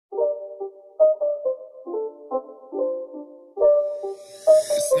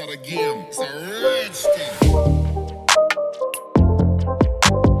again. It's a redskins.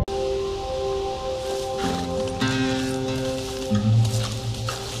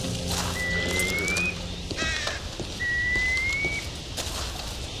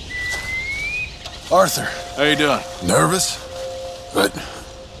 Arthur. How you doing? Nervous? But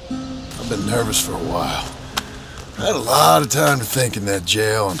I've been nervous for a while. I had a lot of time to think in that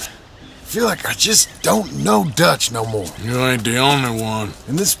jail, and I feel like I just don't know Dutch no more. You ain't the only one.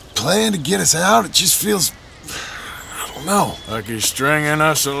 And this plan to get us out, it just feels... I don't know. Like he's stringing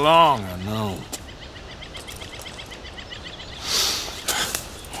us along, I know.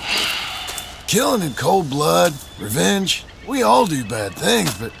 Killing in cold blood, revenge, we all do bad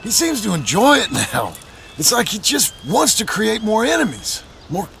things, but he seems to enjoy it now. It's like he just wants to create more enemies,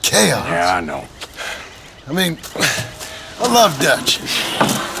 more chaos. Yeah, I know. I mean, I love Dutch.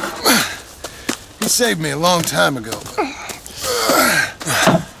 He saved me a long time ago.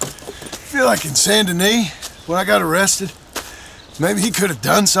 I feel like in Saint Denis, when I got arrested, maybe he could have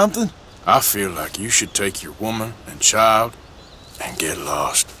done something. I feel like you should take your woman and child and get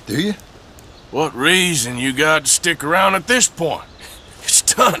lost. Do you? What reason you got to stick around at this point? It's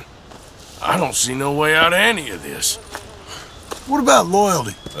done. I don't see no way out of any of this. What about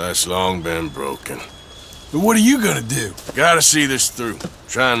loyalty? That's long been broken. But what are you gonna do? Gotta see this through.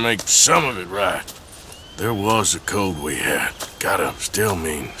 Try and make some of it right. There was a code we had. Gotta still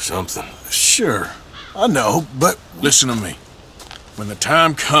mean something. Sure, I know, but... Listen to me. When the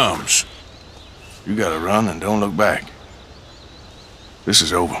time comes, you gotta run and don't look back. This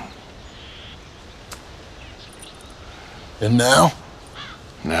is over. And now?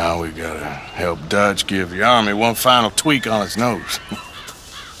 Now we gotta help Dutch give the army one final tweak on its nose.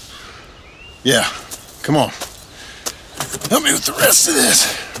 Yeah, come on. Help me with the rest of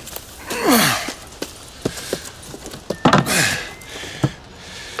this.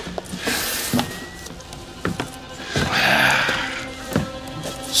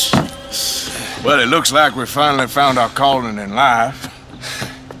 Well, it looks like we finally found our calling in life.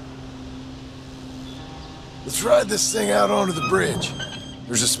 Let's ride this thing out onto the bridge.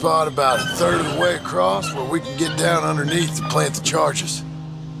 There's a spot about a third of the way across where we can get down underneath to plant the charges.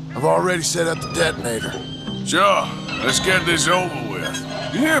 I've already set up the detonator. Sure, let's get this over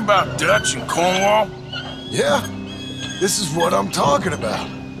with. You hear about Dutch and Cornwall? Yeah, this is what I'm talking about.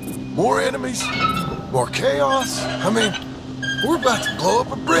 More enemies, more chaos. I mean, we're about to blow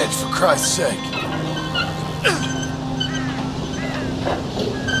up a bridge, for Christ's sake.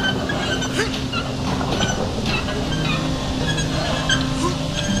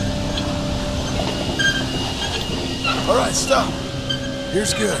 All right, stop.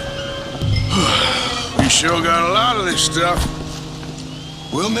 Here's good. We sure got a lot of this stuff.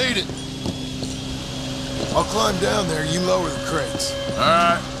 We'll need it. I'll climb down there, you lower the crates. All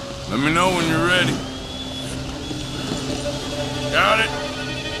right, let me know when you're ready. Got it?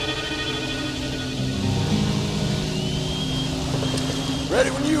 Ready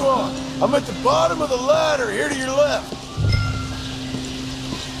when you are. I'm at the bottom of the ladder, here to your left.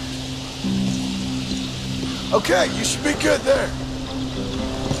 Okay, you should be good there.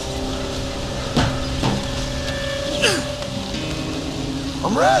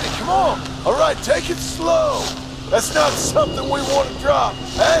 I'm ready, come on. All right, take it slow. That's not something we want to drop.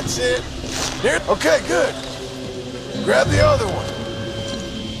 That's it. Here. Okay, good. Grab the other one.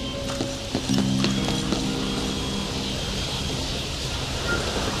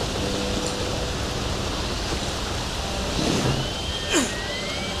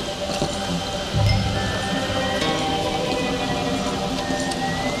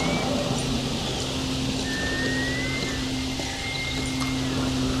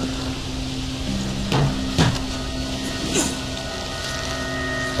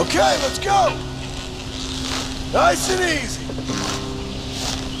 Okay, let's go. Nice and easy.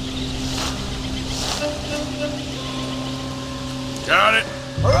 Got it?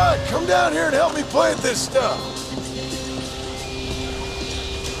 All right, come down here and help me plant this stuff.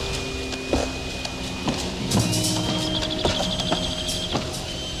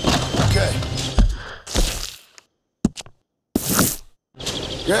 Okay.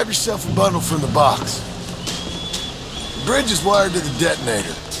 Grab yourself a bundle from the box. The bridge is wired to the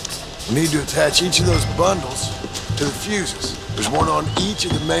detonator. You need to attach each of those bundles to the fuses. There's one on each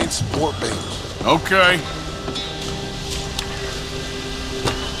of the main support beams. Okay.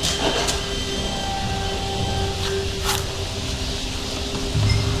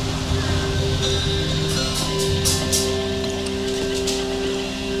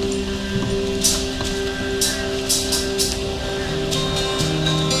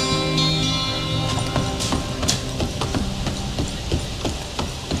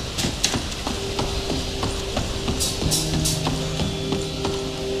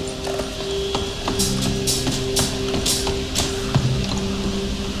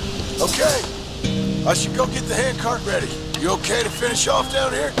 Okay. I should go get the handcart ready. You okay to finish off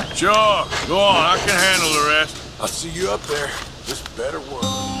down here? Sure. Go on. I can handle the rest. I'll see you up there. This better work.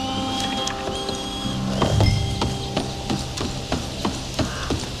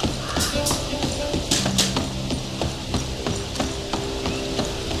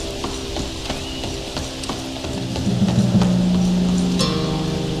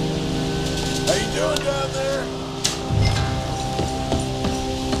 How you doing down there?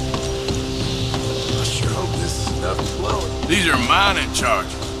 I sure hope this is enough to blow it. These are mining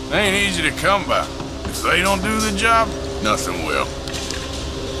charges. They ain't easy to come by. If they don't do the job, nothing will.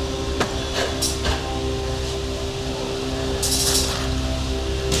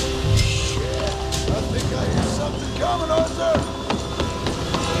 I think I hear something coming, Arthur!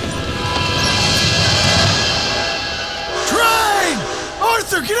 Train!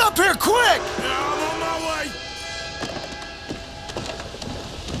 Arthur, get up here, quick! Yeah, I'm on my way.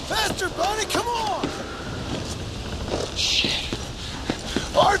 Faster, buddy, come on! Shit.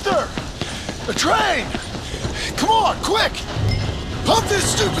 Arthur! The train! Come on, quick! Pump this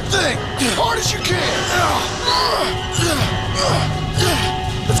stupid thing! As hard as you can!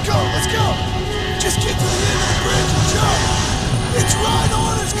 Let's go, let's go! Just get to the end of the bridge and jump! It's right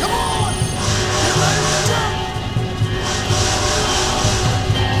on us, come on! Get ready to jump!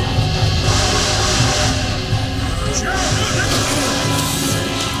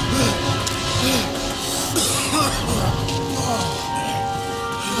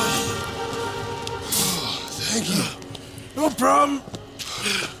 Thank you. No problem.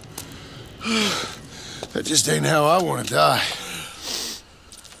 That just ain't how I want to die.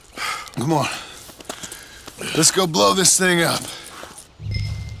 Come on. Let's go blow this thing up.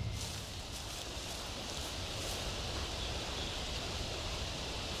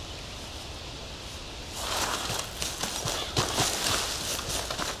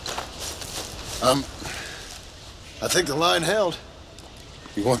 I think the line held.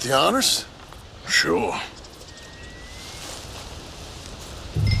 You want the honors? Sure.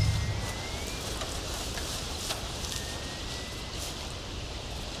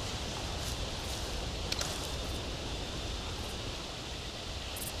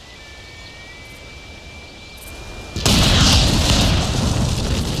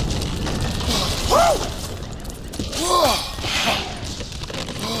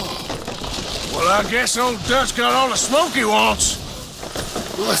 Well, I guess old Dutch got all the smoke he wants.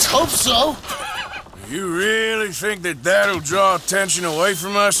 Well, let's hope so. You really think that that'll draw attention away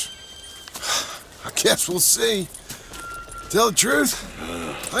from us? I guess we'll see. Tell the truth,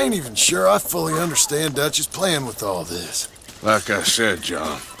 I ain't even sure I fully understand Dutch's plan with all this. Like I said,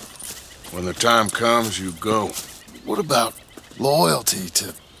 John, when the time comes, you go. What about loyalty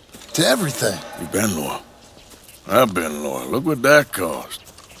to everything? You've been loyal. I've been loyal. Look what that cost.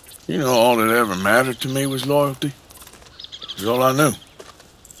 You know, all that ever mattered to me was loyalty. It's all I knew.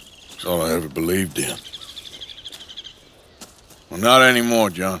 It's all I ever believed in. Well, not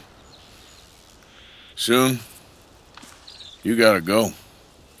anymore, John. Soon, you gotta go.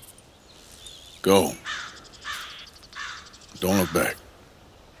 Go. Don't look back.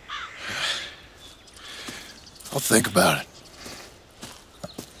 I'll think about it.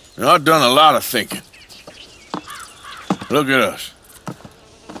 You know, I've done a lot of thinking. Look at us.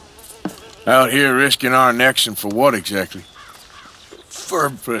 Out here risking our necks, and for what exactly?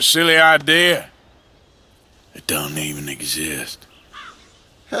 For a silly idea that don't even exist.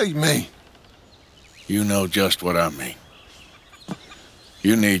 How you mean? You know just what I mean.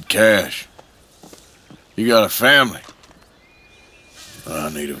 You need cash. You got a family. I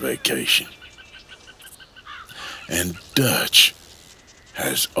need a vacation. And Dutch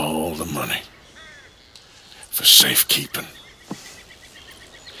has all the money for safekeeping.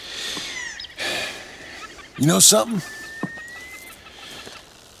 You know something?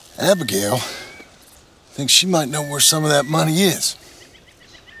 Abigail thinks she might know where some of that money is.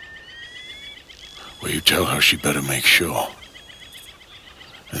 Well, you tell her she better make sure.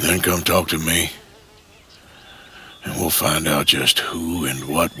 And then come talk to me. And we'll find out just who and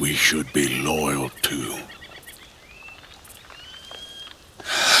what we should be loyal to.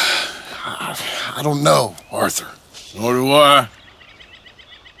 I don't know, Arthur. Nor do I.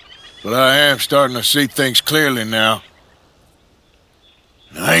 But I am starting to see things clearly now.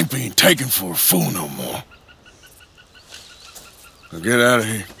 And I ain't being taken for a fool no more. Now get out of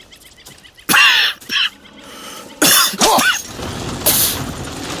here.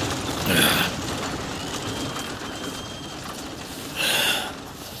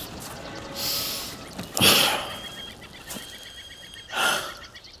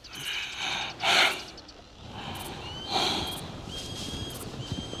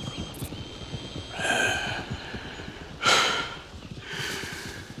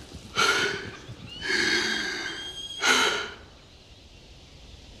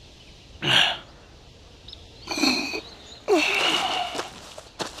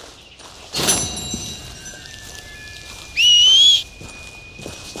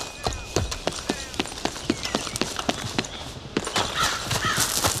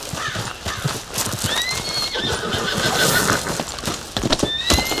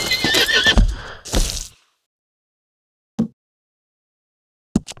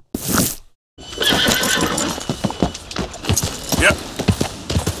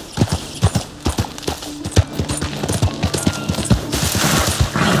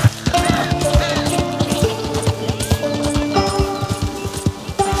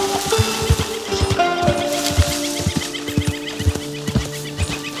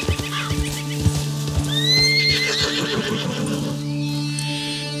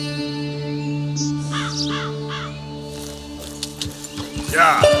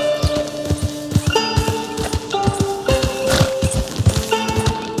 Yeah.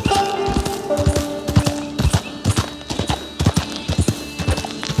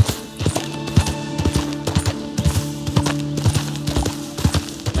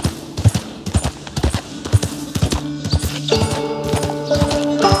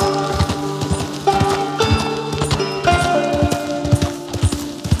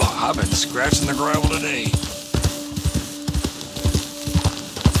 I've been scratching the gravel today.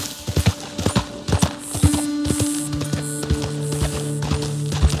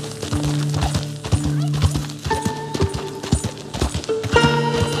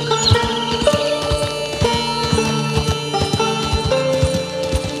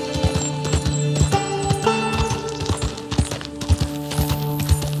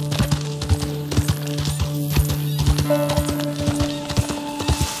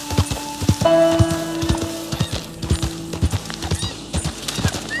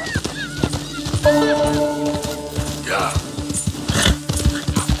 Yeah.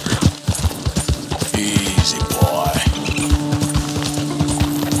 Easy, boy.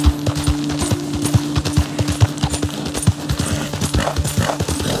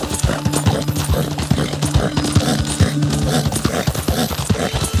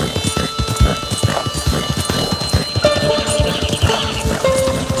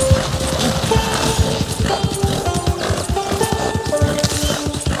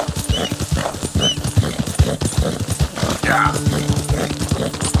 Yeah.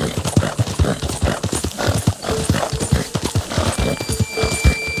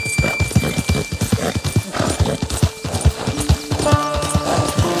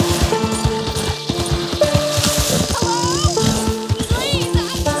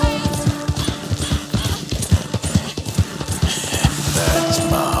 That's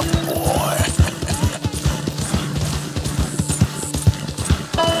my boy.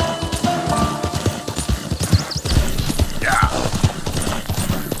 Yeah.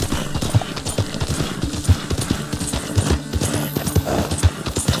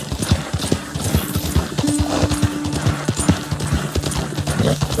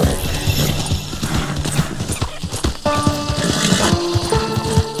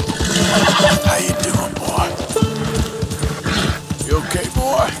 How you doing, boy? You okay,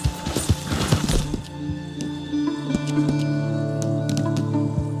 boy?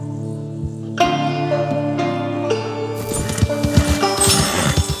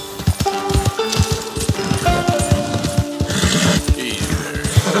 Easy there.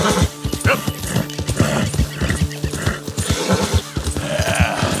 Yep.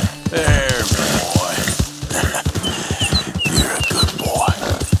 Yeah. There, boy. You're a good boy.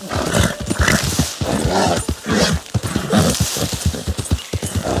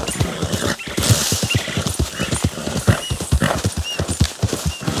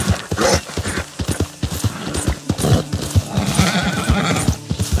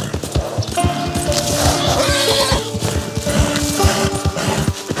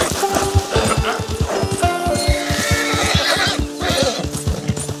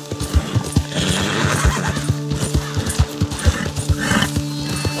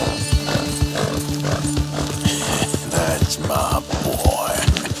 That's my boy.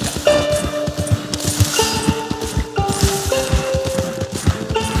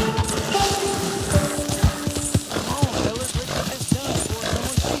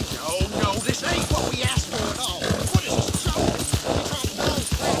 Oh, no, this ain't what we asked for at all. What is this trouble?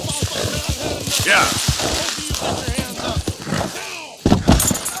 Yeah. Put your hands up. Now!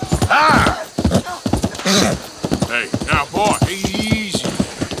 Ah! Hey, now, boy, easy.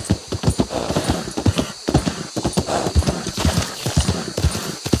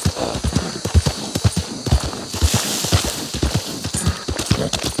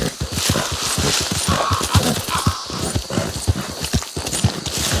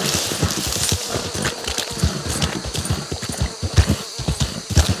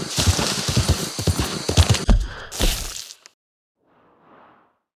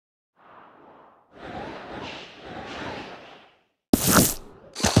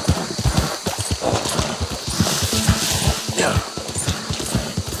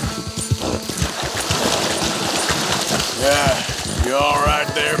 Yeah, you all right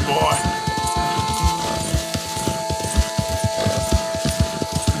there, boy?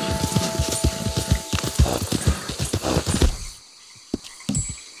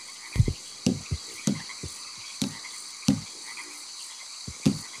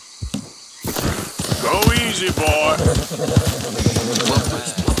 Go easy, boy.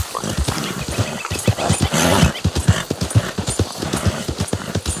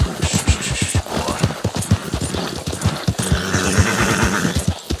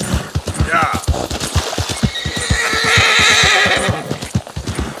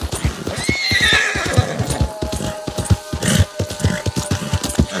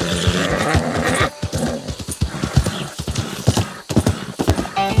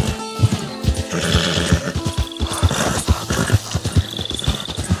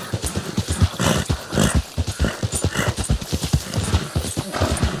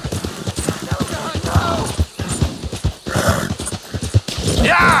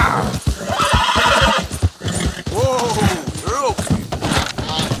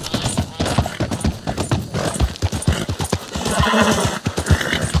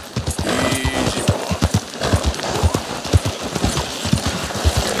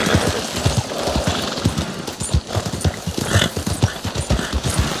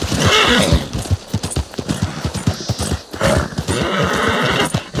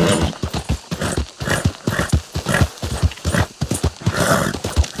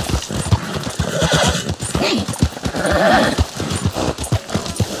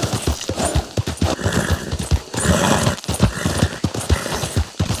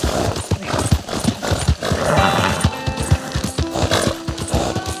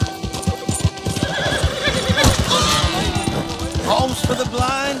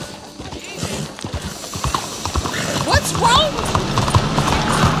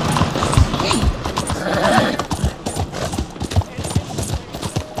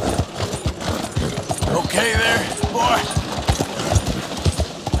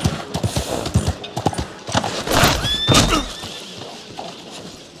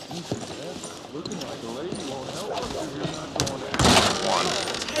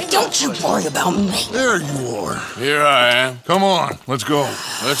 Don't you worry about me. There you are. Here I am. Come on, let's go.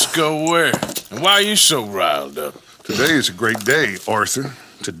 Let's go where? And why are you so riled up? Today is a great day, Arthur.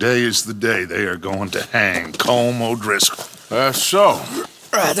 Today is the day they are going to hang Colm O'Driscoll. That's so.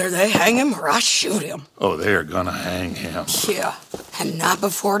 Rather they hang him or I shoot him. Oh, they are gonna hang him. Yeah, and not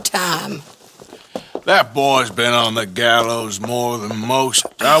before time. That boy's been on the gallows more than most.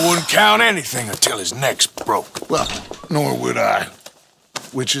 I wouldn't count anything until his neck's broke. Well, nor would I.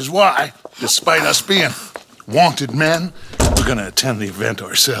 Which is why, despite us being wanted men, we're gonna attend the event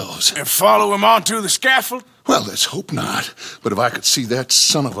ourselves. And follow him onto the scaffold? Well, let's hope not. But if I could see that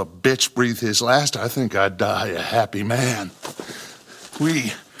son of a bitch breathe his last, I think I'd die a happy man.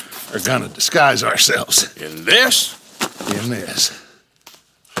 We are gonna disguise ourselves In this? in this.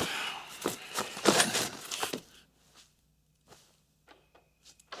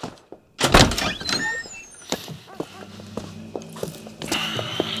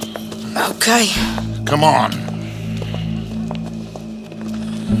 Okay. Come on.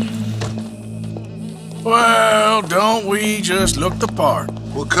 Well, don't we just look the part?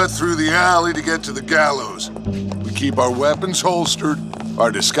 We'll cut through the alley to get to the gallows. We keep our weapons holstered,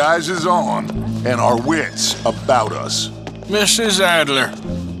 our disguises on, and our wits about us. Mrs. Adler,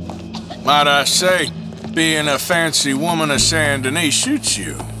 might I say, being a fancy woman of Saint Denis shoots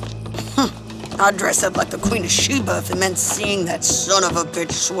you. I'd dress up like the Queen of Sheba if it meant seeing that son of a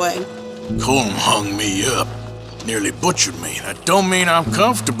bitch swing. Colm hung me up, nearly butchered me. That don't mean I'm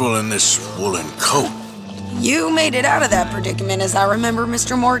comfortable in this woolen coat. You made it out of that predicament, as I remember,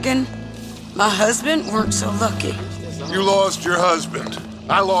 Mr. Morgan. My husband weren't so lucky. You lost your husband.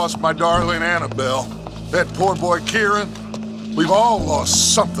 I lost my darling Annabelle. That poor boy Kieran. We've all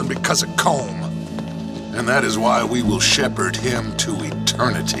lost something because of Colm. And that is why we will shepherd him to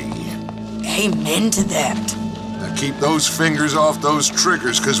eternity. Amen to that. Now keep those fingers off those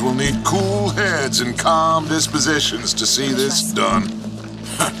triggers, because we'll need cool heads and calm dispositions to see this done.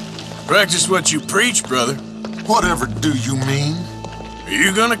 Practice what you preach, brother. Whatever do you mean? Are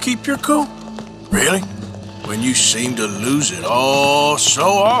you gonna keep your cool? Really? When you seem to lose it all so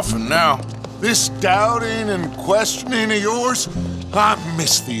often now. This doubting and questioning of yours, I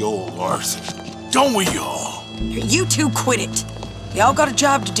miss the old Arthur. Don't we all? You two quit it. We all got a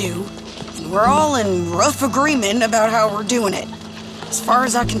job to do, and we're all in rough agreement about how we're doing it. As far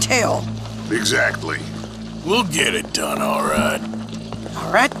as I can tell. Exactly. We'll get it done, all right.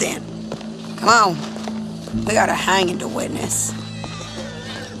 All right, then. Come on. We got a hanging to witness.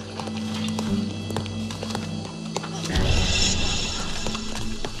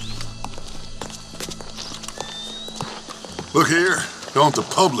 Look here, don't the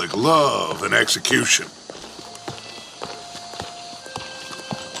public love an execution?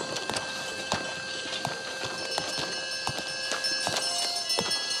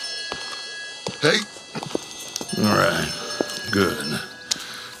 Hey? All right, good.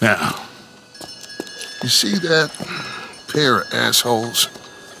 Now, you see that pair of assholes?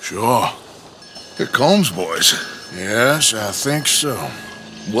 Sure. They're Colm's boys. Yes, I think so.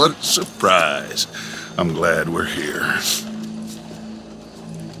 What a surprise. I'm glad we're here.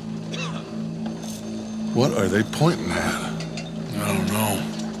 What are they pointing at? I don't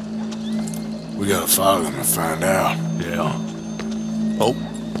know. We gotta follow them and find out. Yeah. Oh,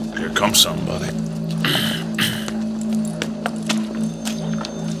 here comes somebody.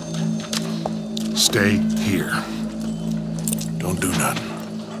 Stay here. Don't do nothing.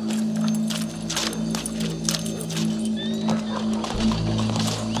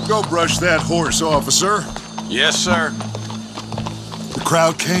 Go brush that horse, officer. Yes, sir. The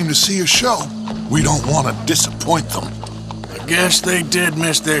crowd came to see a show. We don't want to disappoint them. I guess they did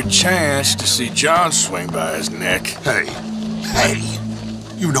miss their chance to see John swing by his neck. Hey,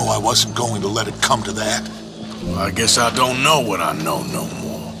 you know I wasn't going to let it come to that. Well, I guess I don't know what I know no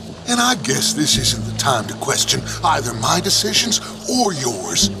more. And I guess this isn't the time to question either my decisions or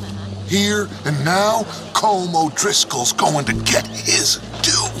yours. Here and now, Colm O'Driscoll's going to get his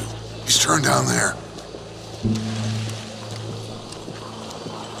due. He's turned down there.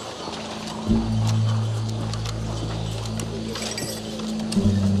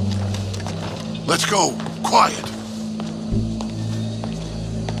 Let's go. Quiet.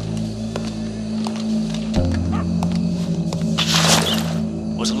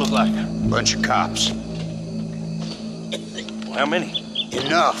 What's it look like? Bunch of cops. Well, how many?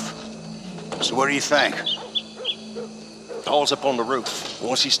 Enough. So what do you think? Paul's up on the roof.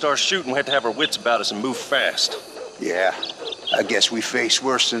 Once he starts shooting, we have to have our wits about us and move fast. Yeah, I guess we faced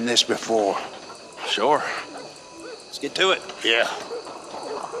worse than this before. Sure. Let's get to it. Yeah.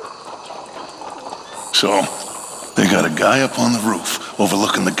 So, They got a guy up on the roof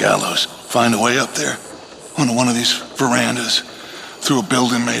overlooking the gallows. Find a way up there, onto one of these verandas, through a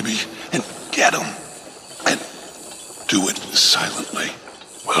building maybe, and get him. And do it silently.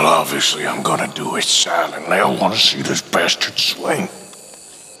 Well, obviously I'm gonna do it silently. I want to see this bastard swing.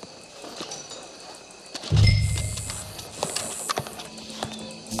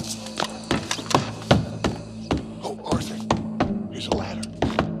 Oh, Arthur, here's a ladder.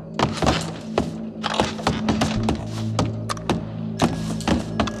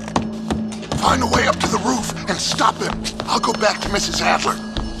 Find a way up to the roof and stop him. I'll go back to Mrs. Adler.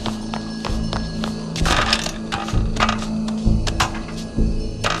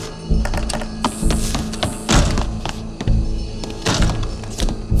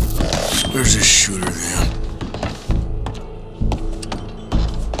 Where's this shooter then?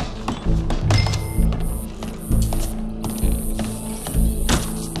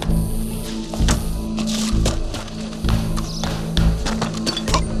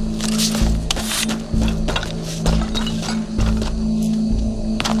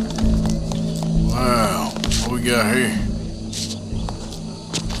 Wow, what we got here?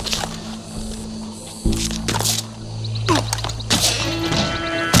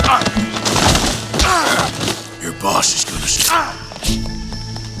 Your boss is gonna see.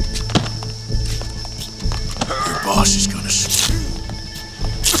 Your boss is gonna see.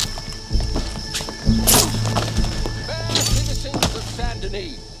 Citizens of Saint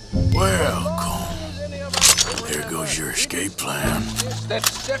Denis, Well, Colm, there goes your escape plan. that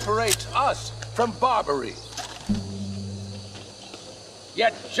separates us from Barbary.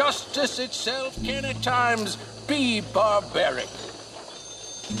 Yet justice itself can at times be barbaric.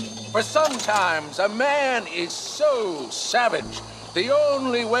 For sometimes a man is so savage, the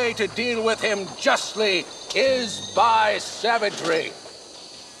only way to deal with him justly is by savagery.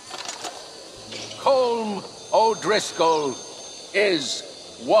 Colm O'Driscoll is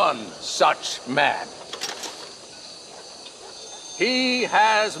one such man. He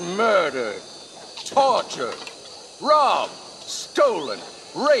has murdered, tortured, robbed, stolen,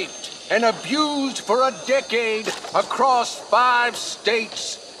 raped, and abused for a decade across 5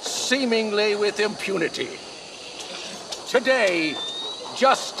 states, seemingly with impunity. Today,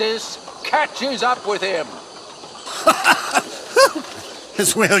 justice catches up with him.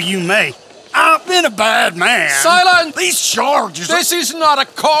 As well you may. I've been a bad man. Silence! These charges are... This is not a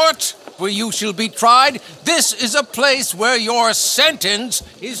court where you shall be tried. This is a place where your sentence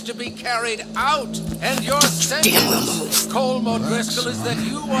is to be carried out. And your sentence, Colm O'Driscoll, is that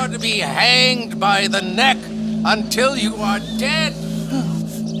you are to be hanged by the neck until you are dead.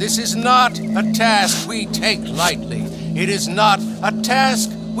 This is not a task we take lightly. It is not a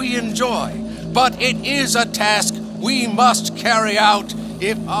task we enjoy. But it is a task we must carry out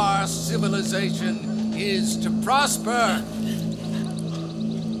if our civilization is to prosper.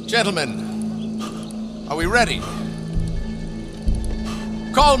 Gentlemen, are we ready?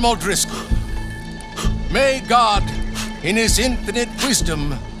 Colm O'Driscoll, may God, in his infinite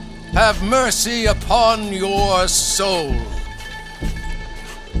wisdom, have mercy upon your soul.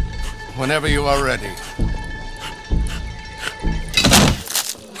 Whenever you are ready.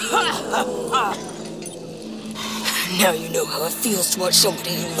 Now you know how it feels to watch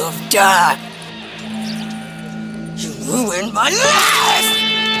somebody you love die. You ruined my life!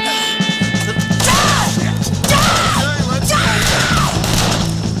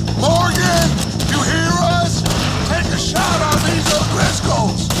 Morgan, you hear us? Take a shot on these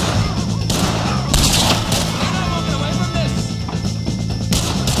O'Driscolls.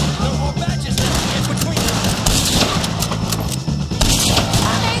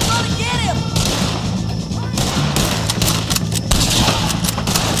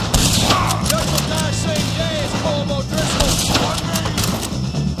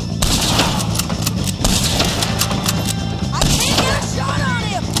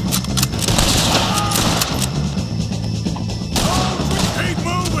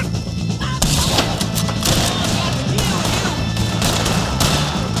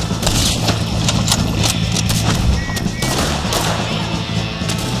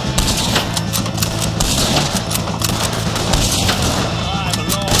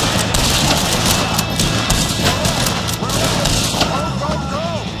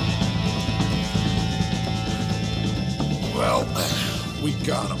 We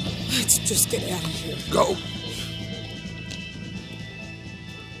got him. Let's just get out of here. Go.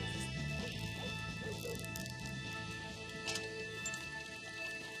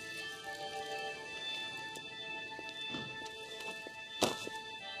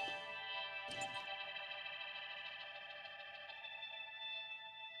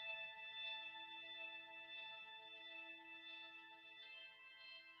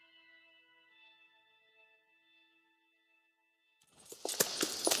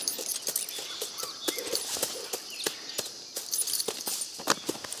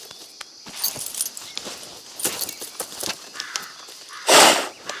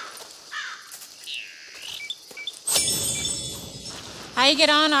 you get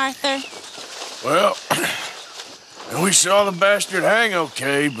on, Arthur? Well, we saw the bastard hang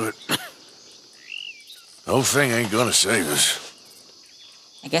okay, but the whole thing ain't gonna save us.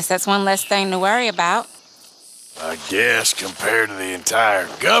 I guess that's one less thing to worry about. I guess compared to the entire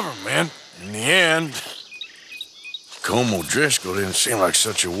government, in the end, Colm O'Driscoll didn't seem like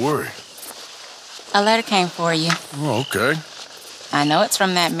such a worry. A letter came for you. Oh, okay. I know it's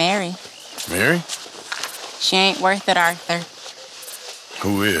from that Mary. Mary? She ain't worth it, Arthur.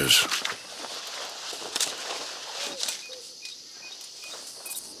 Who is?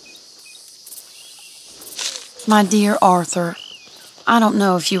 My dear Arthur, I don't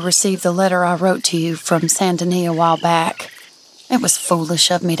know if you received the letter I wrote to you from Saint Denis a while back. It was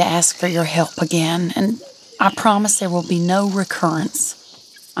foolish of me to ask for your help again, and I promise there will be no recurrence.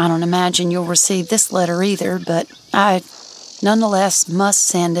 I don't imagine you'll receive this letter either, but I nonetheless must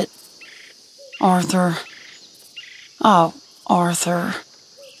send it. Arthur. Oh, Arthur.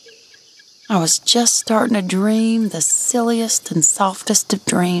 I was just starting to dream the silliest and softest of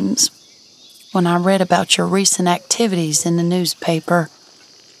dreams when I read about your recent activities in the newspaper.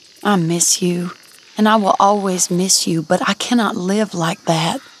 I miss you, and I will always miss you, but I cannot live like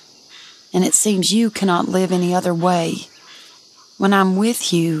that. And it seems you cannot live any other way. When I'm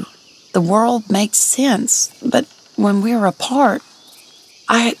with you, the world makes sense, but when we're apart,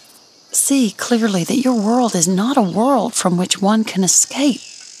 I see clearly that your world is not a world from which one can escape.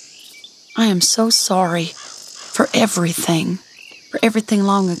 I am so sorry for everything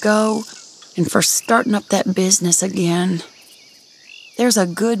long ago, and for starting up that business again. There's a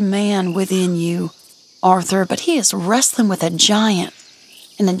good man within you, Arthur, but he is wrestling with a giant,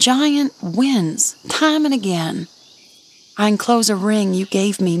 and the giant wins time and again. I enclose a ring you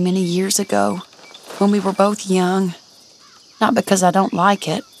gave me many years ago when we were both young, not because I don't like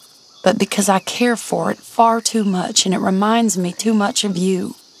it, but because I care for it far too much, and it reminds me too much of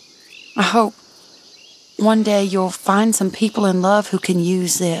you. I hope one day you'll find some people in love who can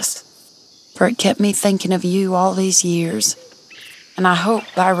use this, for it kept me thinking of you all these years, and I hope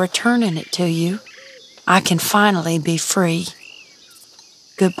by returning it to you, I can finally be free.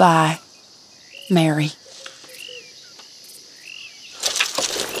 Goodbye, Mary.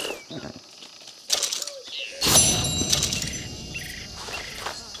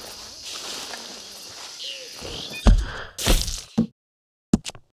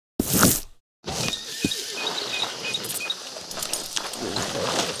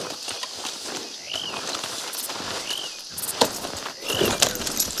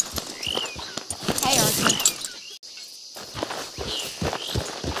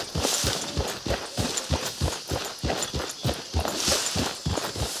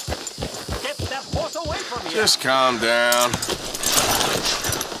 Just calm down.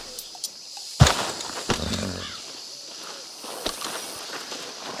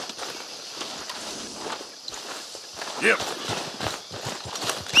 Yep.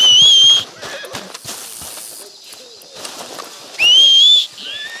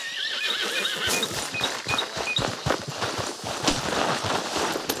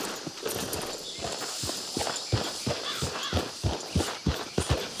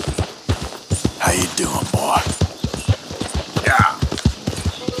 How you doing, boy? Yeah.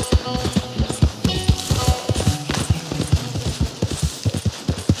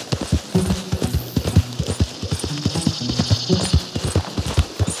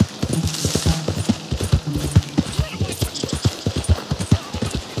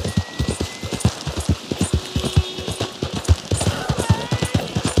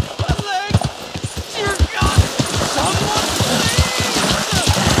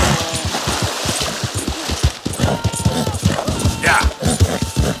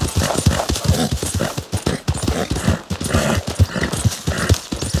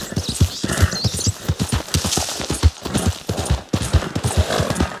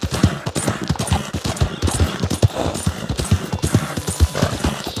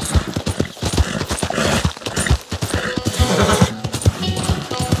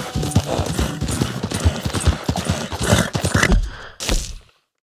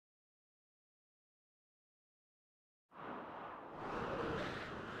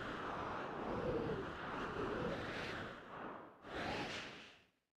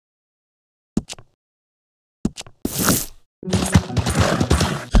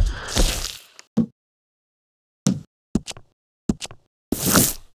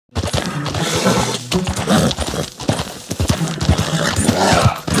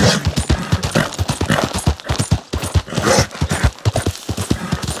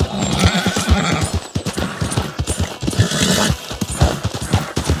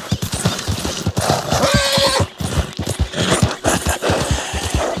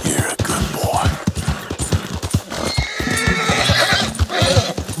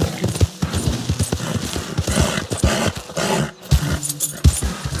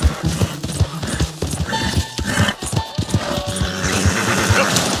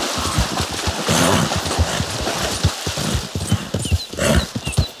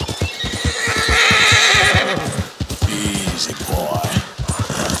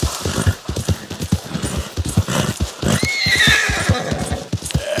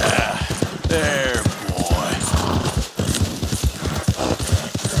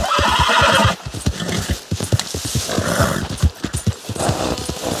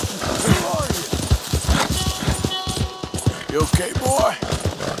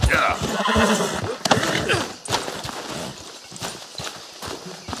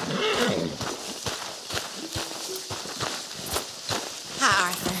 Hi,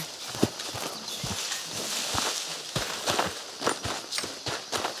 Arthur.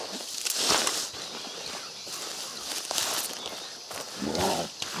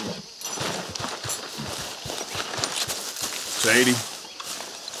 Sadie?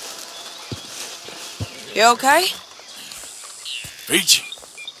 You okay? Peachy?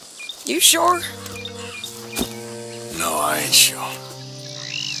 You sure? No, I ain't sure.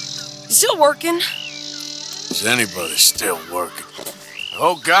 You still working? Is anybody still working? The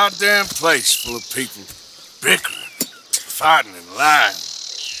whole goddamn place full of people bickering, fighting and lying.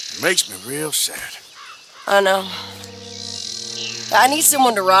 It makes me real sad. I know. I need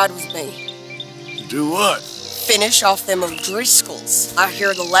someone to ride with me. Do what? Finish off them O'Driscolls. I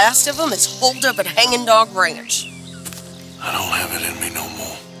hear the last of them is holed up at Hanging Dog Ranch. I don't have it in me no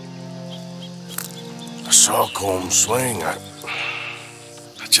more. I saw Colm swing. I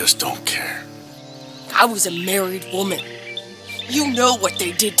just don't care. I was a married woman. You know what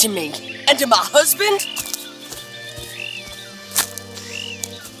they did to me. And to my husband?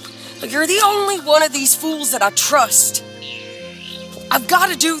 Look, you're the only one of these fools that I trust. I've got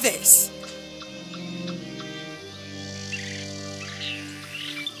to do this.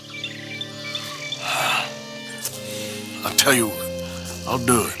 I'll tell you what, I'll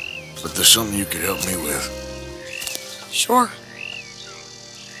do it. But there's something you could help me with. Sure.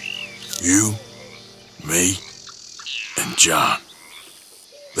 You, me, and John.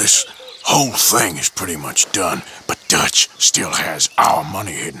 This whole thing is pretty much done, but Dutch still has our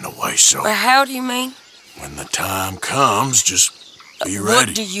money hidden away, so... Well, how do you mean? When the time comes, just be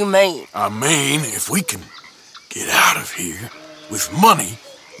ready. What do you mean? I mean, if we can get out of here with money,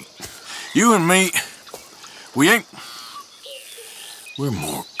 you and me, we're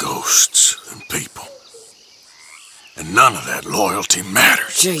more ghosts than people. And none of that loyalty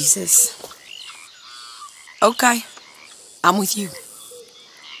matters. Jesus. Okay. I'm with you.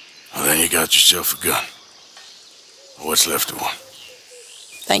 Well, then you got yourself a gun. What's left of one.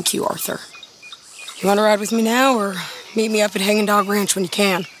 Thank you, Arthur. You want to ride with me now, or meet me up at Hanging Dog Ranch when you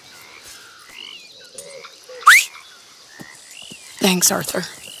can? Thanks, Arthur.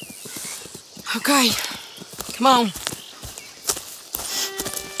 Okay. Come on.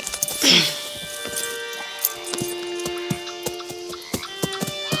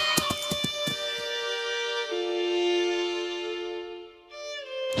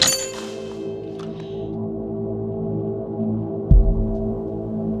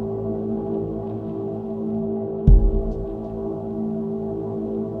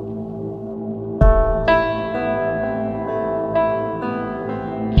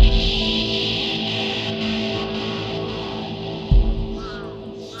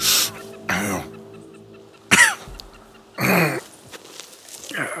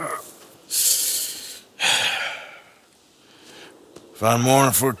 Fine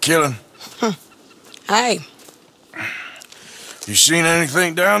morning for a killing. Hey. You seen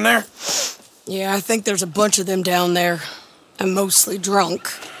anything down there? Yeah, I think there's a bunch of them down there. I'm mostly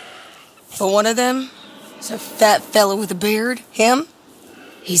drunk. But one of them is a fat fella with a beard. Him?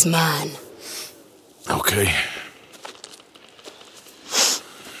 He's mine. Okay.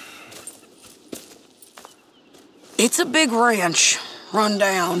 It's a big ranch. Run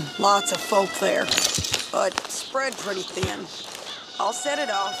down. Lots of folk there. But spread pretty thin. I'll set it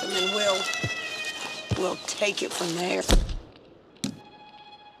off and then we'll take it from there.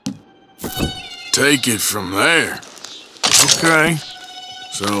 Take it from there? Okay.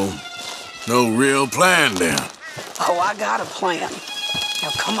 So, no real plan then? Oh, I got a plan.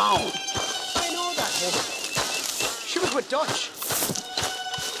 Now, come on. I know that woman. She was with Dutch.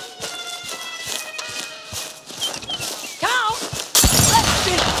 Come on. Let's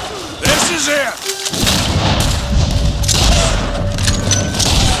do it. This is it!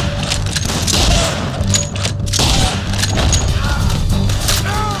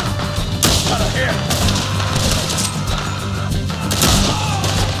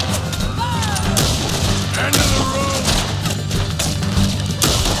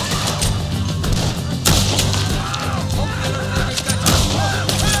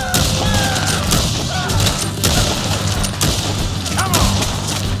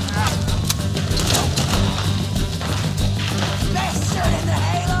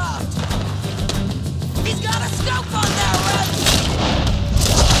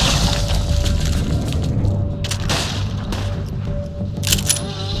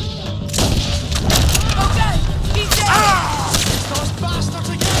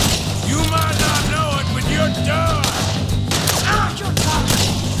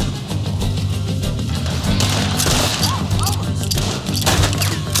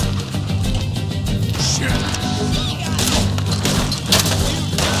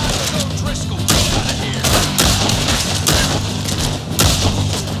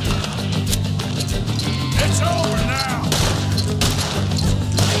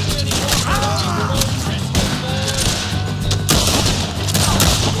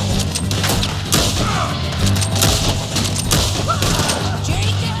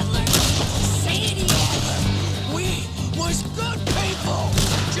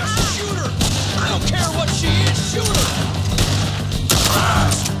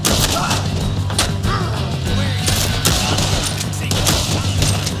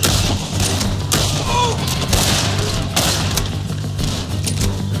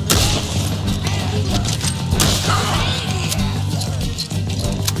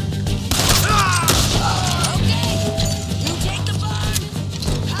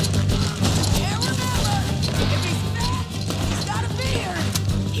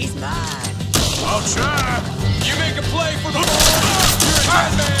 I'll try. You make a play for the ball. You're a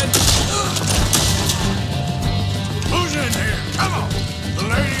dead man. Who's in here? Come on. The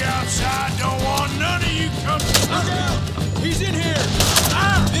lady outside don't want none of you come. Look out! He's in here.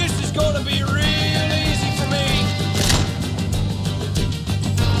 This is gonna be real easy for me.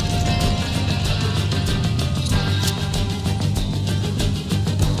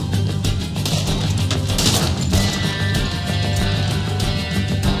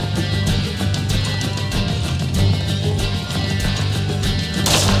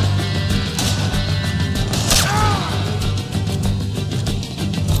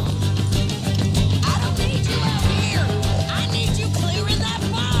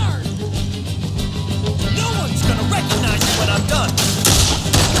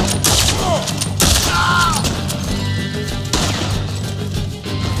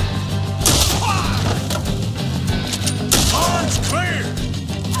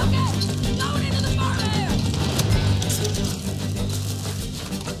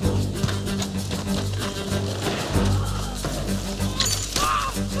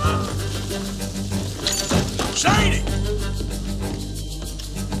 Shady!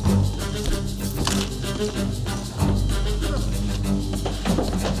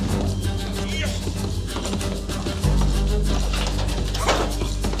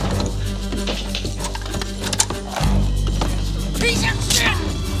 Piece of shit!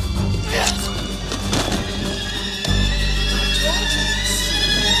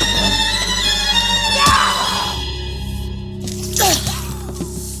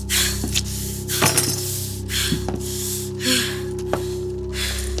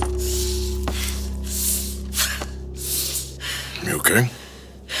 You okay?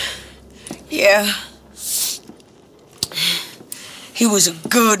 Yeah. He was a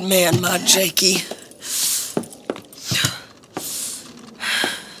good man, my Jakey.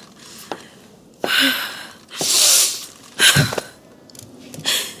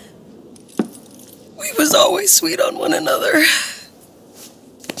 We was always sweet on one another.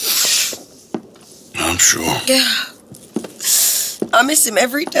 I'm sure. Yeah. I miss him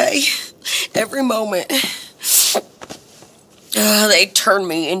every day, every moment. They turned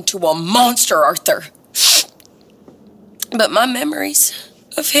me into a monster, Arthur. But my memories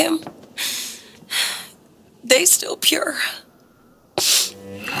of him, they still pure.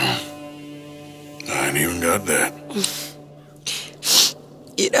 I ain't even got that.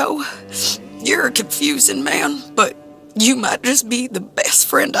 You know, you're a confusing man, but you might just be the best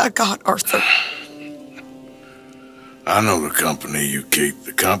friend I got, Arthur. I know the company you keep.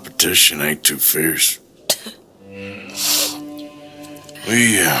 The competition ain't too fierce.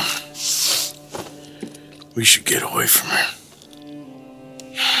 We should get away from her.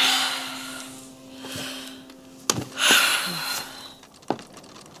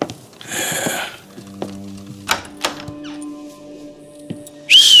 Yeah.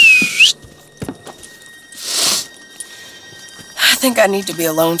 I think I need to be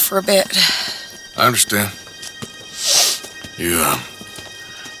alone for a bit. I understand. You,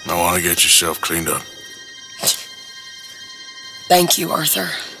 might want to get yourself cleaned up. Thank you, Arthur.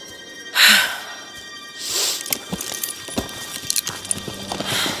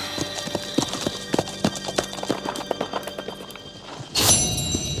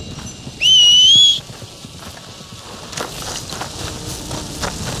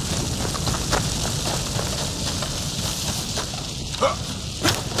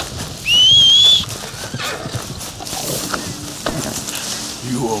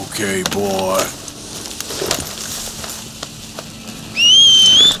 You okay, boy?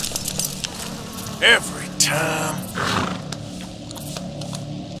 Every time.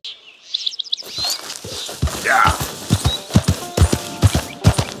 Yeah.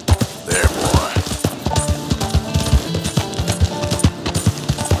 There, boy.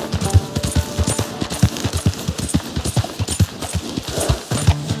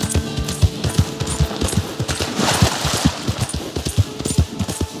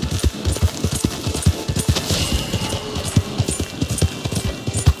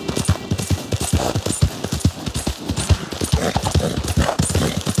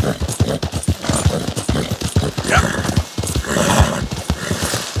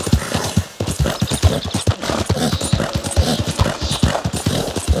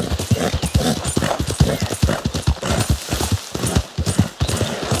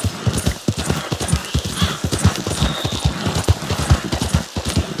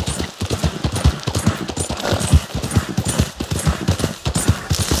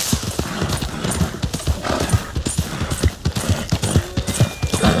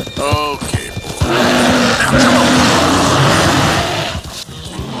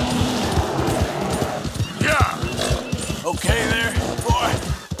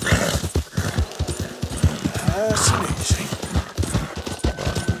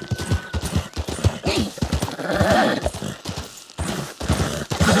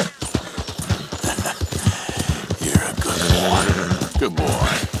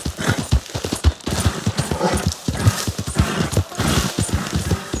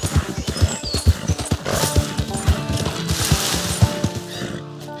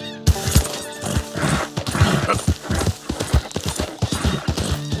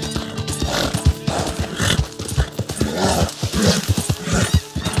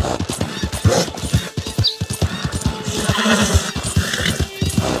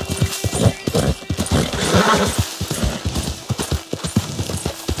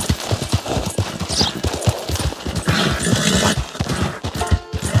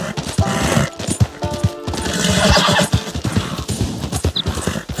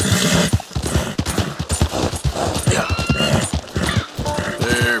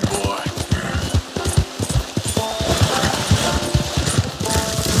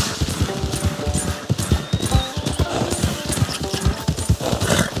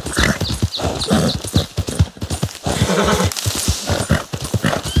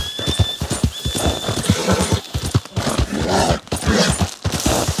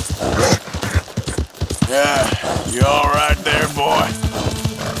 Yeah, you all right there, boy?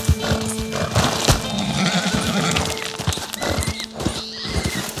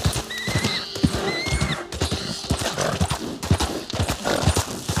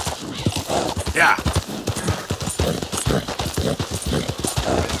 Yeah.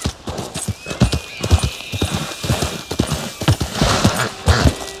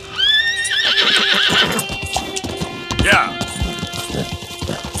 Yeah.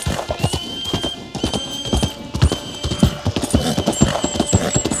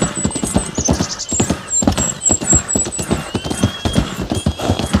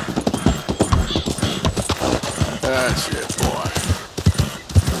 That's it, boy.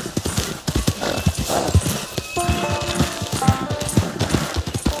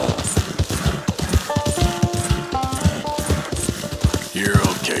 You're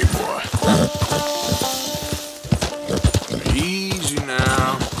okay, boy. Easy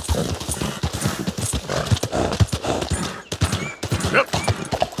now. Yep.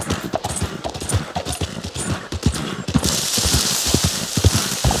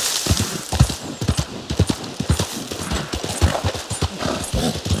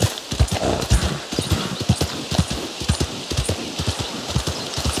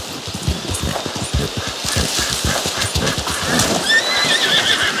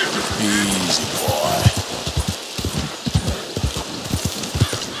 Easy, boy.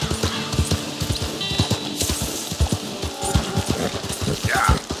 Yeah.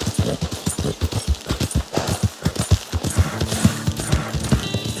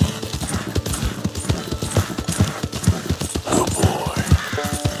 Good boy.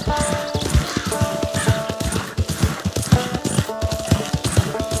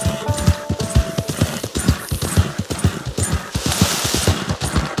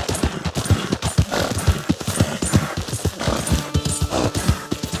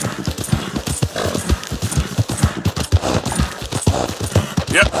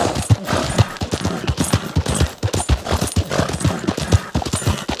 Yep.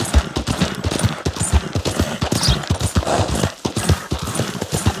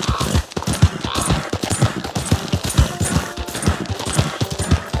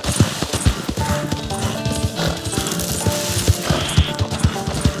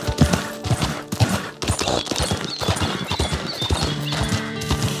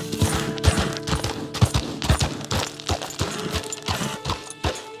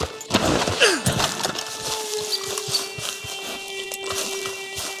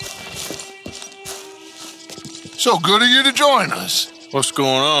 So good of you to join us. What's going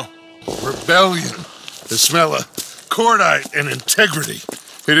on? Rebellion. The smell of cordite and integrity.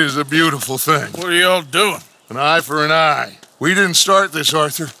 It is a beautiful thing. What are y'all doing? An eye for an eye. We didn't start this,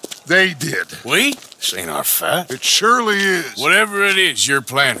 Arthur. They did. We? This ain't our fight. It surely is. Whatever it is you're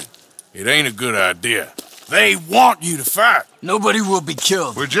planning, it ain't a good idea. They want you to fight. Nobody will be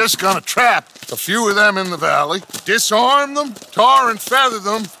killed. We're just gonna trap a few of them in the valley, disarm them, tar and feather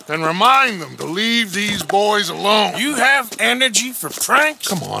them, and remind them to leave these boys alone. You have energy for pranks?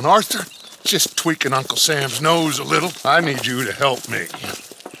 Come on, Arthur. Just tweaking Uncle Sam's nose a little. I need you to help me.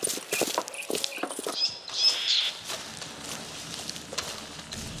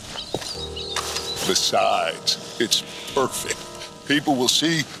 Besides, it's perfect. People will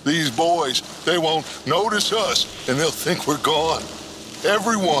see these boys. They won't notice us, and they'll think we're gone.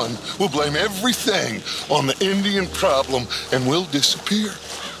 Everyone will blame everything on the Indian problem, and we'll disappear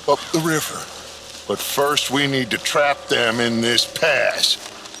up the river. But first, we need to trap them in this pass.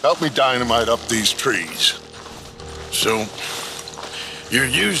 Help me dynamite up these trees. So, you're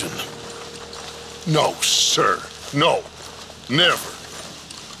using them? No, sir. No. Never.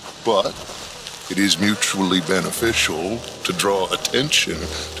 But it is mutually beneficial to draw attention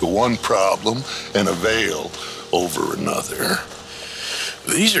to one problem and a veil over another.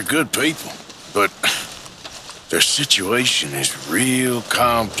 These are good people, but their situation is real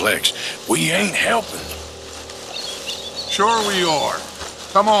complex. We ain't helping them. Sure we are.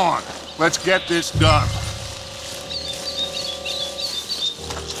 Come on, let's get this done.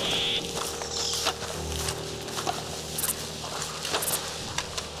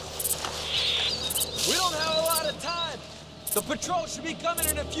 We don't have a lot of time. The patrol should be coming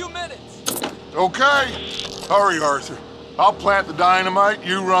in a few minutes. Okay. Hurry, Arthur. I'll plant the dynamite,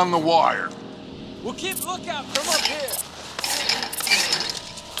 you run the wire. We'll keep lookout from up here.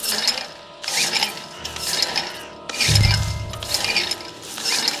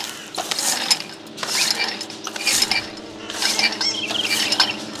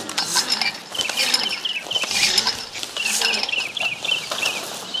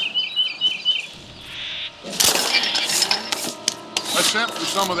 sent for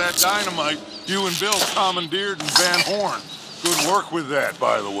some of that dynamite you and Bill commandeered in Van Horn. Good work with that,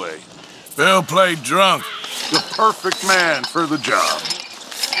 by the way. Bill played drunk. The perfect man for the job.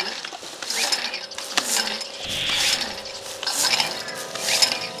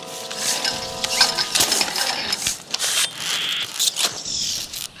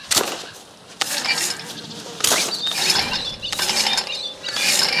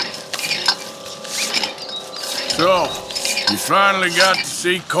 So, you finally got to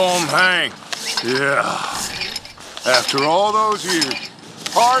see Colm hang. Yeah. After all those years,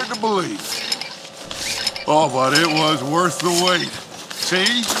 hard to believe. Oh, but it was worth the wait.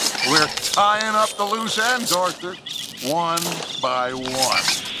 See? We're tying up the loose ends, Arthur. One by one.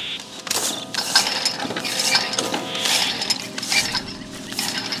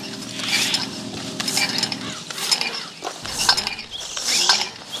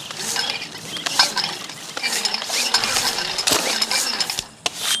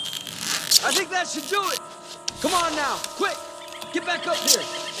 I think that should do it. Come on now, quick. Get back up here.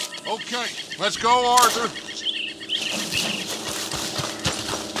 Okay, let's go, Arthur.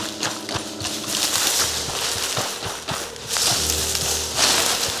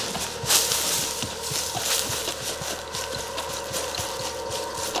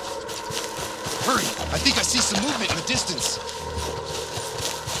 Hurry! I think I see some movement in the distance.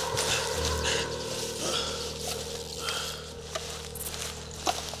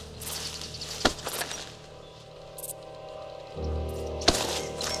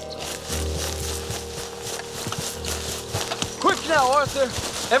 Quick now, Arthur.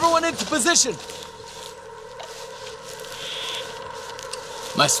 Everyone into position.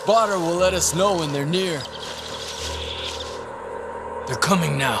 My spotter will let us know when they're near. They're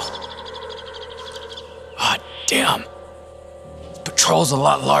coming now. Ah, damn. Patrol's a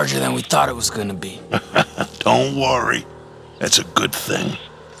lot larger than we thought it was gonna be. Don't worry. That's a good thing.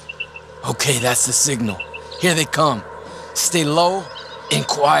 Okay, that's the signal. Here they come. Stay low and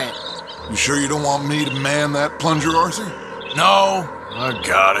quiet. You sure you don't want me to man that plunger, Arthur? No, I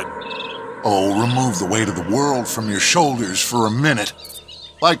got it. Oh, remove the weight of the world from your shoulders for a minute.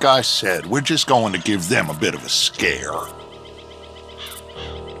 Like I said, we're just going to give them a bit of a scare.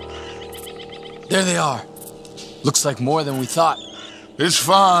 There they are. Looks like more than we thought. It's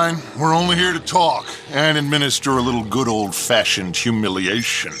fine. We're only here to talk and administer a little good old-fashioned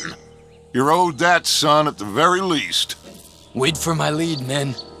humiliation. You're owed that, son, at the very least. Wait for my lead,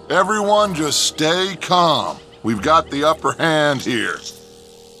 men. Everyone just stay calm. We've got the upper hand here.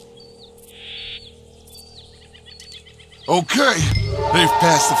 Okay, they've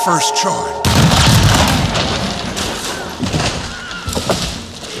passed the first charge.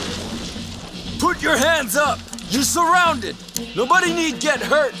 Put your hands up! You're surrounded! Nobody need get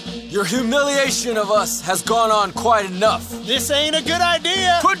hurt! Your humiliation of us has gone on quite enough. This ain't a good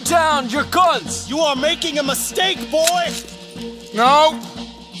idea! Put down your guns! You are making a mistake, boy! No!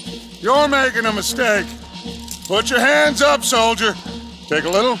 You're making a mistake. Put your hands up, soldier. Take a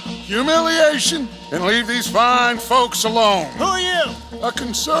little humiliation and leave these fine folks alone. Who are you? A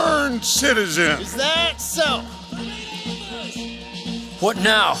concerned citizen. Is that so? What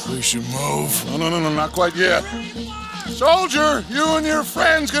now? We should move. No, not quite yet. Soldier, you and your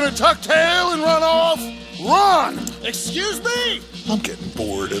friend's gonna tuck tail and run off? Run! Excuse me? I'm getting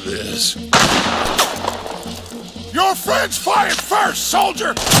bored of this. Your friend's fired first,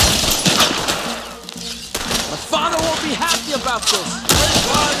 soldier! My father won't be happy about this.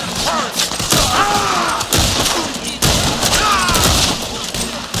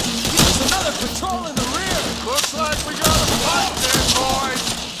 There's another patrol in the rear. Looks like we got a fight there, boys.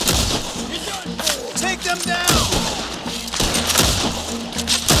 Take them down!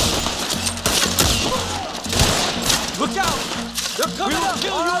 Look out! They're coming up!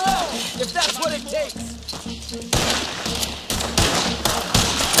 Kill you all, if that's what it takes.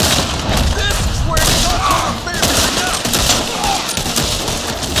 This is where it's all fair now.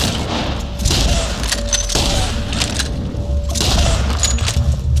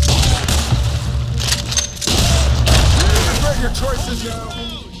 Regret your choices, yo.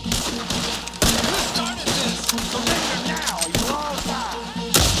 You started this. Surrender now. You're all tied.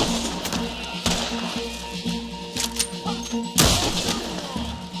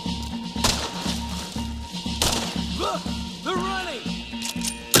 Look, they're running.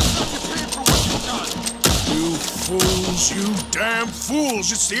 You fools, you damn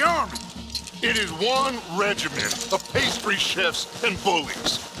fools. It's the army. It is one regiment of pastry chefs and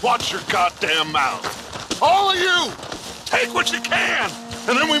bullies. Watch your goddamn mouth. All of you, take what you can,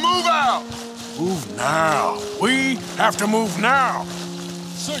 and then we move out. Move now. We have to move now.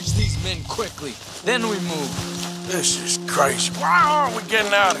 Search these men quickly, then we move. This is crazy. Why aren't we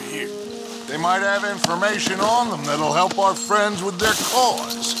getting out of here? They might have information on them that'll help our friends with their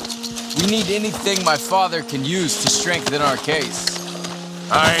cause. We need anything my father can use to strengthen our case.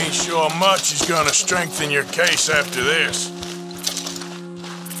 I ain't sure much is gonna strengthen your case after this.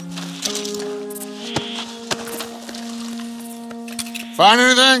 Find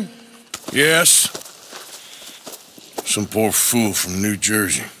anything? Yes. Some poor fool from New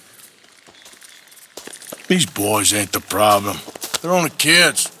Jersey. These boys ain't the problem. They're only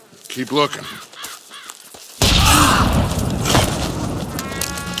kids. Keep looking.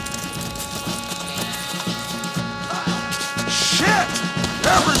 Shit!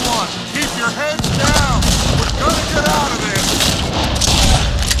 Everyone, keep your heads down. We're gonna get out of this.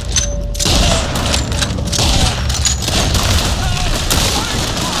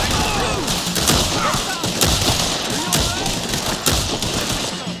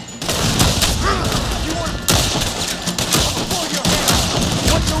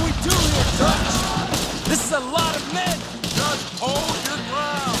 What do we do here, Dutch? This is a lot of men. Just hold your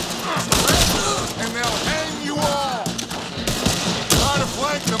ground. And they'll hang you all. Try to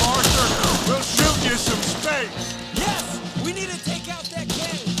flank them, Arthur. We'll shoot you some space. Yes, we need to take out that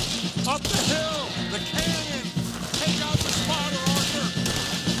cannon. Up the hill, the canyon. Take out the spotter, Arthur.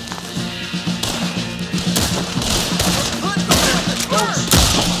 Put them in the dirt.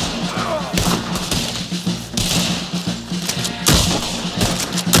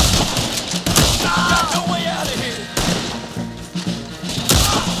 Got no way out of here.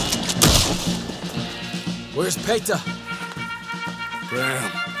 Where's Peta?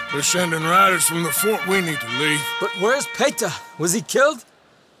 Damn. They're sending riders from the fort. We need to leave. But where's Peta? Was he killed?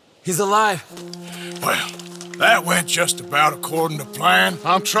 He's alive. Well, that went just about according to plan.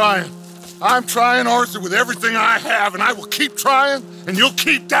 I'm trying. I'm trying, Arthur, with everything I have, and I will keep trying, and you'll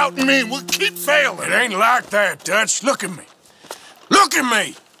keep doubting me, and we'll keep failing. It ain't like that, Dutch. Look at me. Look at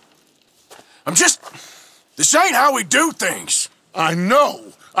me! I'm just... This ain't how we do things. I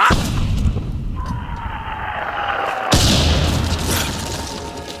know.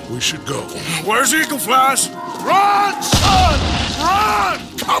 We should go. Where's Eagle Flies? Run, son! Run!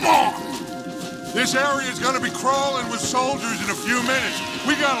 Come on! This area's gonna be crawling with soldiers in a few minutes.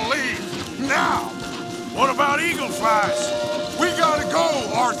 We gotta leave. Now! What about Eagle Flies? We gotta go,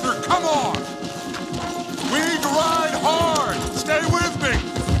 Arthur. Come on! We need to ride hard. Stay with me.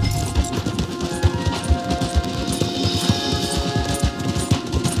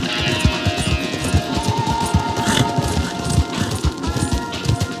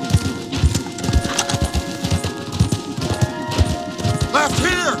 Left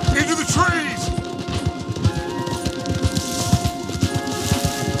here, into the trees.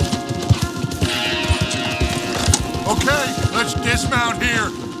 Okay, let's dismount here.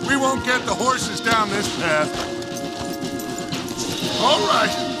 We won't get the horses down this path. All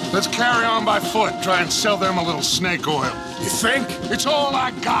right, let's carry on by foot. Try and sell them a little snake oil. You think? It's all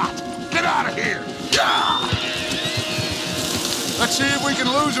I got. Get out of here. Yeah! Let's see if we can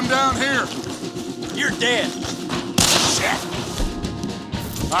lose them down here. You're dead. Shit!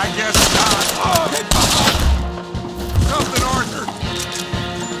 I guess not. Oh! Something, Arthur.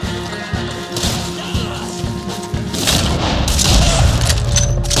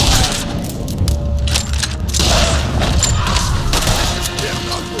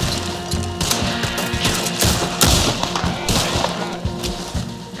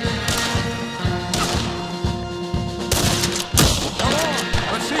 Come on,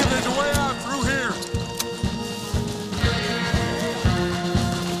 let's see if there's a way out through here.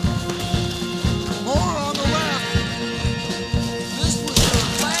 More on the left. This was your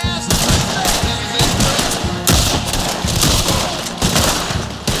last mistake,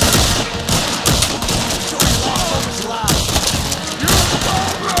 You don't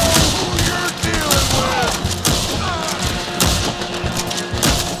know who you're dealing with.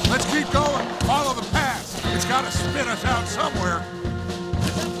 Let's keep going. Follow the path. It's got to spit us out somewhere.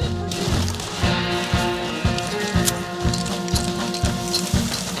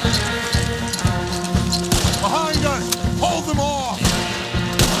 Behind us. Hold them off.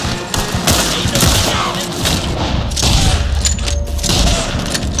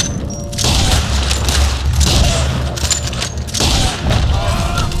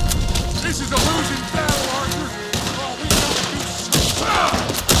 This is a losing battle, Arthur. Oh, we gotta do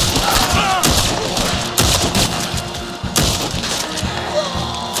something.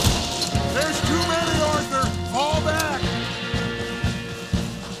 There's too many, Arthur. Fall back.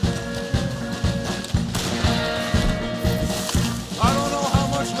 I don't know how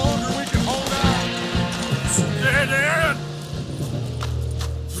much longer we can hold out. Dead end.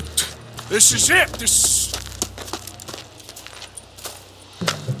 This is it. This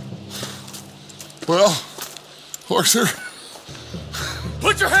Well, Arthur?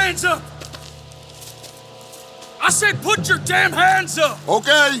 Put your hands up! I said put your damn hands up!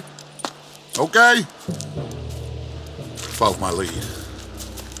 Okay. Okay. Follow my lead.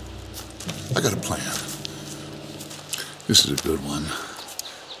 I got a plan. This is a good one.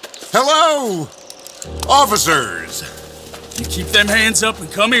 Hello, officers! You keep them hands up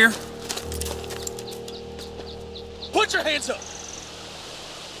and come here. Put your hands up!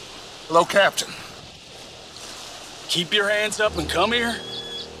 Hello, Captain. Keep your hands up and come here.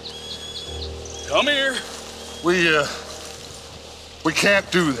 Come here. We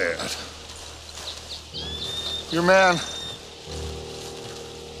can't do that. Your man...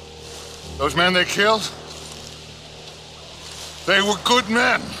 Those men they killed? They were good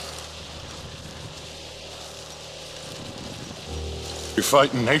men. You're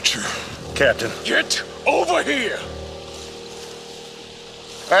fighting nature, Captain. Get over here!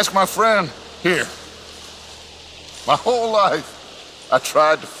 Ask my friend here. My whole life, I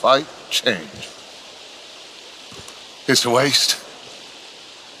tried to fight change. It's a waste.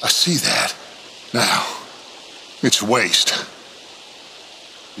 I see that now. It's a waste.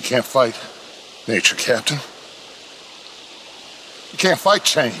 You can't fight nature, Captain. You can't fight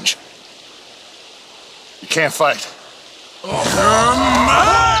change. You can't fight.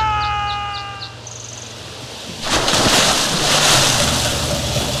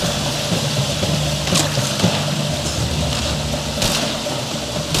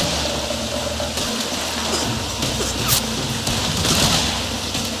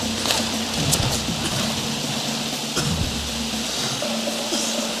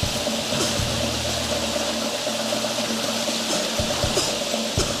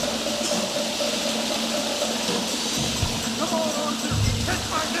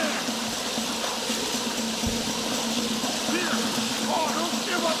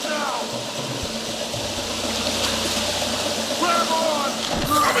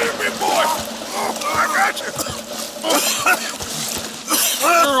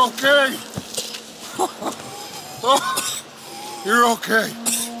 You're okay. Oh, you're okay.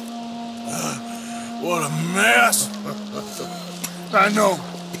 What a mess. I know,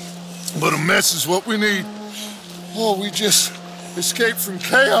 but a mess is what we need. Oh, we just escaped from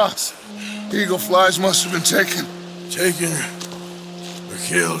chaos. Eagle flies must have been taken. Taken or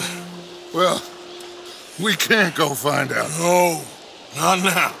killed? Well, we can't go find out. No, not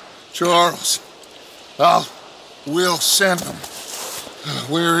now. Charles, we'll send him.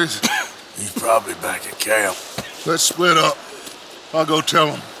 Where is he? He's probably back at camp. Let's split up. I'll go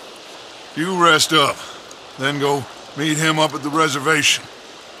tell him. You rest up, then go meet him up at the reservation.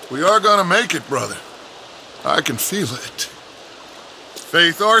 We are gonna make it, brother. I can feel it.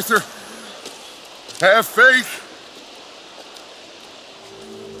 Faith, Arthur. Have faith.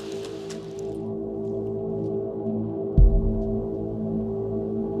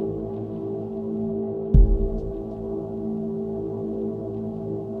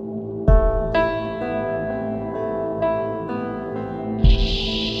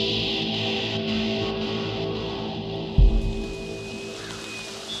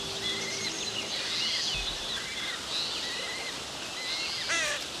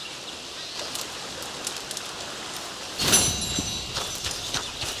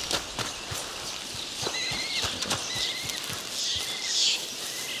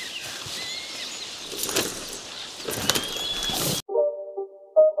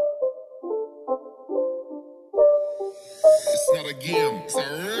 It's not a game, it's a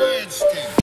rage game.